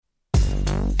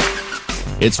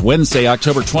It's Wednesday,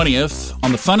 October 20th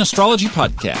on the Fun Astrology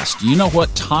Podcast. You know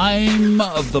what time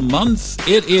of the month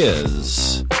it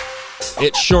is?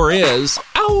 It sure is.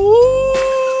 Ow!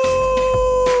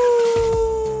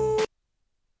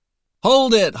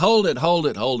 Hold it.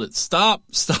 Stop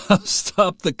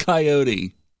the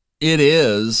coyote. It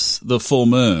is the full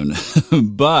moon.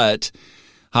 But,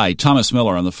 hi, Thomas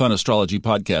Miller on the Fun Astrology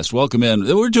Podcast. Welcome in.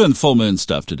 We're doing full moon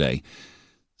stuff today.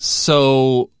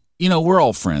 So, you know, we're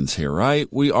all friends here, right?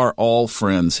 We are all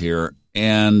friends here.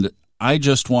 And I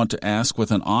just want to ask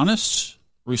with an honest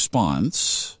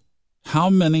response, how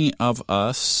many of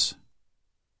us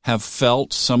have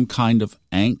felt some kind of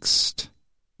angst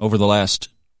over the last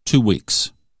 2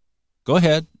 weeks? Go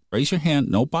ahead. Raise your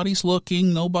hand. Nobody's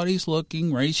looking.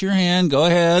 Raise your hand. Go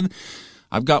ahead.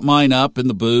 I've got mine up in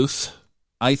the booth.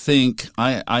 I think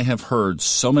I have heard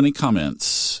so many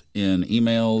comments in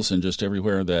emails and just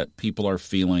everywhere that people are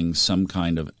feeling some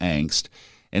kind of angst.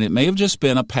 And it may have just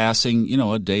been a passing,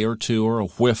 a day or two or a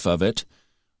whiff of it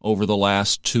over the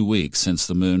last 2 weeks since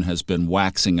the moon has been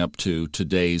waxing up to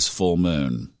today's full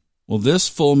moon. Well, this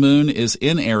full moon is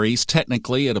in Aries.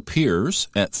 Technically, it appears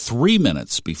at 3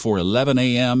 minutes before 11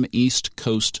 a.m. East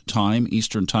Coast time,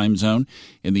 Eastern time zone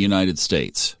in the United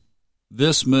States.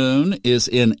 This moon is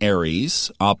in Aries,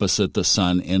 opposite the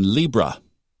sun in Libra.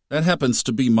 That happens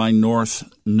to be my north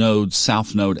node,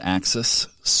 south node axis.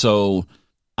 So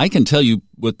I can tell you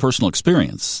with personal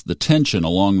experience, the tension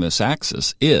along this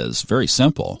axis is very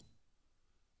simple.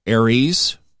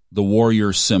 Aries, the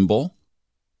warrior symbol.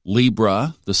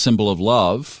 Libra, the symbol of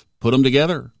love. Put them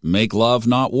together. Make love,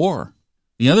 not war.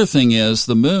 The other thing is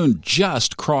the moon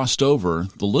just crossed over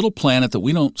the little planet that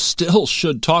we still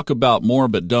should talk about more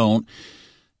but don't.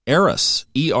 Eris,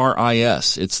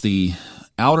 E-R-I-S. It's the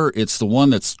one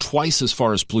that's twice as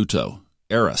far as Pluto.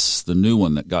 Eris, the new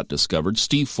one that got discovered.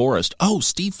 Steve Forrest. Oh,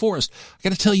 Steve Forrest. I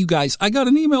got to tell you guys, I got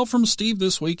an email from Steve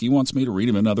this week. He wants me to read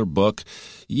him another book.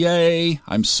 Yay.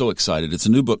 I'm so excited. It's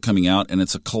a new book coming out, and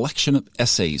it's a collection of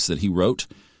essays that he wrote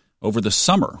over the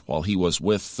summer while he was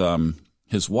with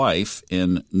his wife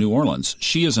in New Orleans.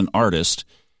 She is an artist,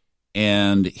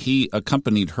 and he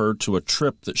accompanied her to a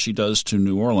trip that she does to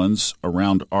New Orleans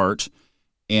around art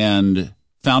and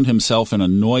found himself in a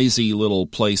noisy little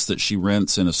place that she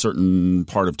rents in a certain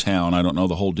part of town. I don't know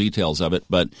the whole details of it,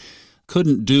 but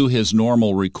couldn't do his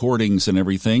normal recordings and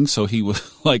everything. So he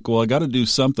was like, well, I got to do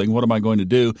something. What am I going to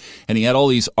do? And he had all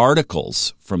these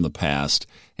articles from the past,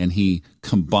 and he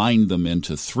combined them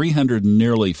into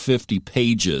 350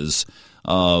 pages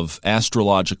of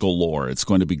astrological lore. It's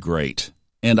going to be great.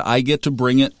 And I get to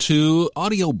bring it to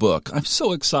audiobook. I'm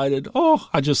so excited. Oh,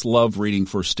 I just love reading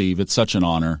for Steve. It's such an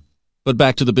honor. But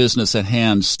back to the business at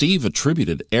hand, Steve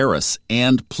attributed Eris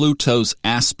and Pluto's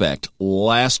aspect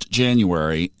last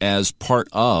January as part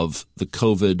of the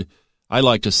COVID, I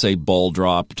like to say, ball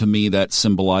drop. To me, that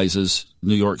symbolizes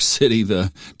New York City,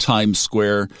 the Times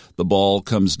Square. The ball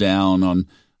comes down on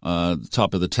the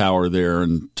top of the tower there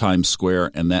in Times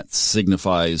Square, and that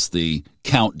signifies the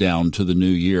countdown to the new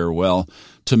year. Well,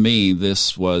 to me,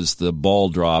 this was the ball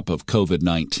drop of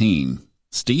COVID-19.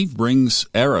 Steve brings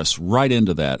Eris right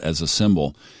into that as a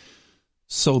symbol.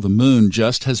 So the moon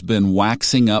just has been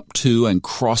waxing up to and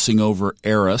crossing over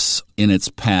Eris in its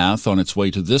path on its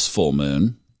way to this full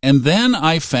moon. And then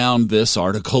I found this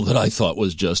article that I thought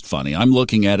was just funny. I'm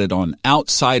looking at it on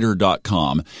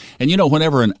outsider.com. And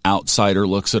whenever an outsider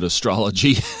looks at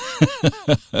astrology,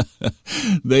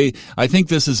 I think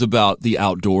this is about the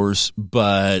outdoors,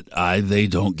 but they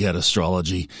don't get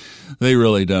astrology. They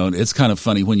really don't. It's kind of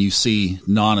funny when you see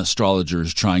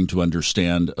non-astrologers trying to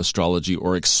understand astrology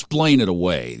or explain it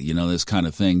away, this kind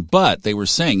of thing. But they were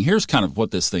saying, here's kind of what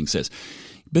this thing says.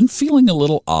 Been feeling a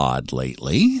little odd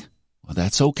lately. Well,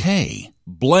 that's okay.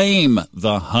 Blame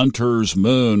the hunter's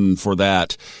moon for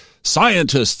that.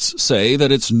 Scientists say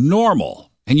that it's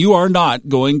normal, and you are not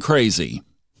going crazy.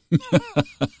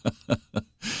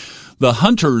 The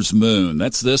hunter's moon,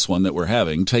 that's this one that we're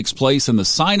having, takes place in the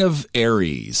sign of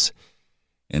Aries.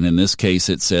 And in this case,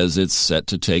 it says it's set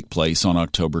to take place on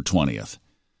October 20th.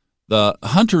 The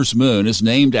hunter's moon is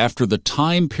named after the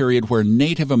time period where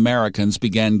Native Americans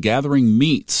began gathering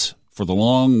meats for the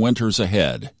long winters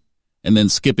ahead. And then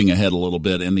skipping ahead a little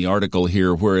bit in the article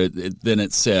here where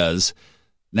it says,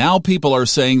 now people are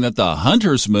saying that the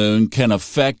hunter's moon can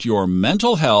affect your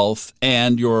mental health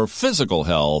and your physical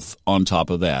health on top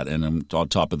of that. And on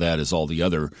top of that is all the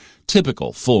other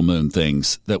typical full moon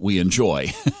things that we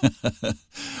enjoy.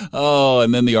 Oh,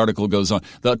 and then the article goes on.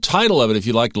 The title of it, if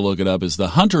you'd like to look it up, is The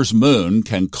Hunter's Moon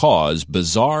Can Cause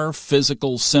Bizarre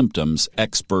Physical Symptoms,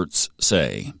 Experts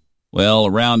Say. Well,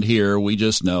 around here, we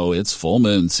just know it's full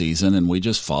moon season, and we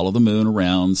just follow the moon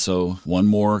around. So one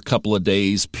more couple of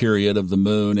days period of the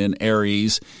moon in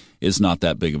Aries is not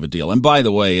that big of a deal. And by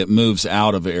the way, it moves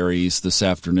out of Aries this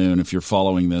afternoon. If you're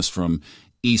following this from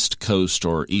East Coast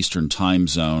or Eastern time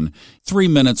zone, 3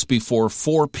 minutes before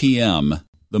 4 p.m.,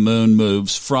 the moon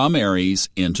moves from Aries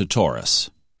into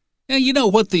Taurus. Now, you know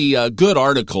what the good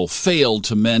article failed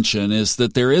to mention is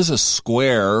that there is a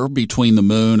square between the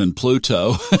moon and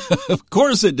Pluto. Of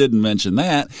course it didn't mention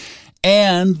that.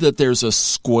 And that there's a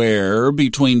square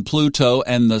between Pluto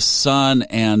and the Sun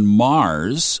and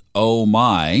Mars, oh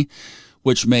my,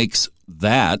 which makes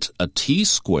that a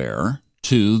T-square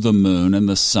to the moon and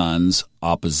the Sun's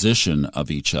opposition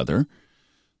of each other.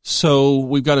 So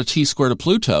we've got a T-square to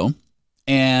Pluto.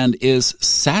 And is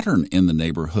Saturn in the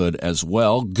neighborhood as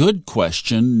well? Good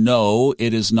question. No,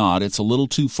 it is not. It's a little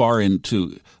too far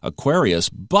into Aquarius,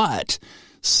 but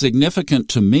significant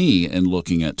to me in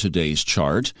looking at today's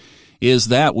chart is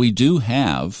that we do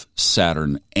have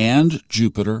Saturn and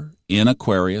Jupiter in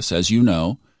Aquarius, as you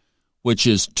know, which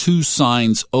is 2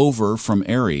 signs over from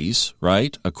Aries,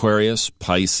 right? Aquarius,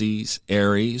 Pisces,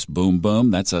 Aries, boom,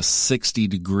 boom. That's a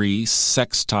 60-degree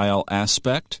sextile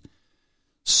aspect.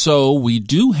 So we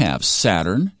do have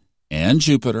Saturn and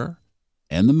Jupiter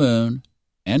and the moon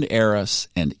and Eris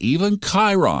and even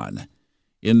Chiron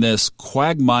in this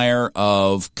quagmire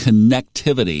of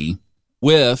connectivity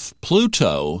with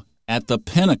Pluto at the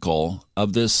pinnacle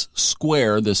of this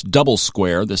square, this double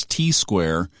square, this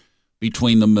T-square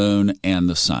between the moon and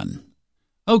the sun.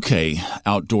 Okay,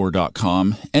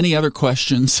 outdoor.com. Any other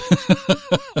questions?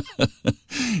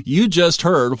 You just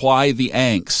heard why the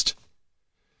angst.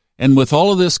 And with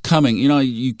all of this coming,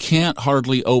 you can't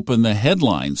hardly open the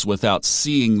headlines without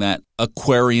seeing that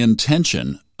Aquarian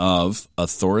tension of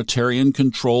authoritarian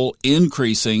control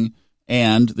increasing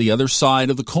and the other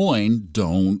side of the coin,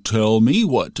 don't tell me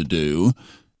what to do,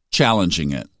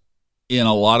 challenging it in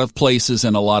a lot of places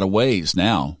in a lot of ways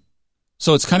now.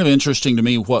 So it's kind of interesting to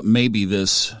me what maybe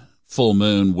this full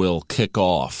moon will kick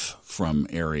off from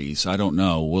Aries. I don't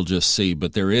know. We'll just see.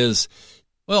 But there is...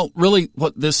 Well, really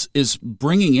what this is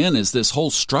bringing in is this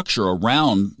whole structure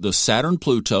around the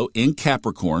Saturn-Pluto in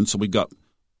Capricorn. So we've got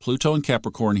Pluto in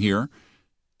Capricorn here,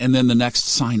 and then the next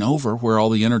sign over where all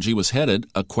the energy was headed,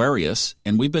 Aquarius.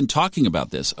 And we've been talking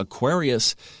about this.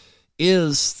 Aquarius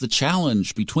is the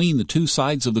challenge between the two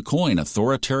sides of the coin.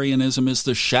 Authoritarianism is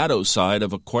the shadow side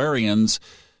of Aquarians'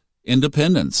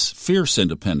 independence, fierce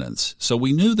independence. So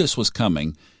we knew this was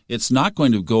coming. It's not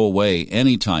going to go away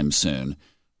anytime soon.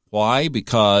 Why?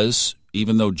 Because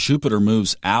even though Jupiter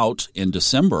moves out in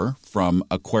December from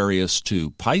Aquarius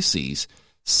to Pisces,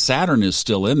 Saturn is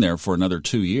still in there for another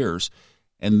 2 years.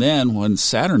 And then when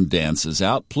Saturn dances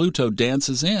out, Pluto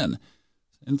dances in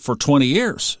and for 20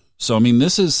 years. So,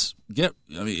 this is, get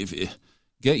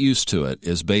used to it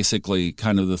is basically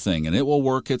kind of the thing. And it will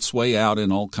work its way out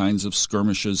in all kinds of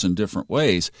skirmishes in different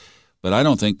ways. But I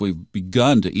don't think we've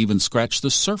begun to even scratch the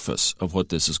surface of what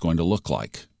this is going to look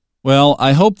like. Well,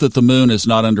 I hope that the moon is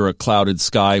not under a clouded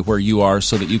sky where you are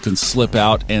so that you can slip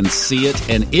out and see it.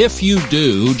 And if you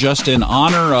do, just in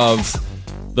honor of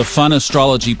the Fun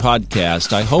Astrology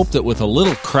Podcast, I hope that with a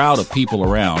little crowd of people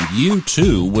around, you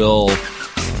too will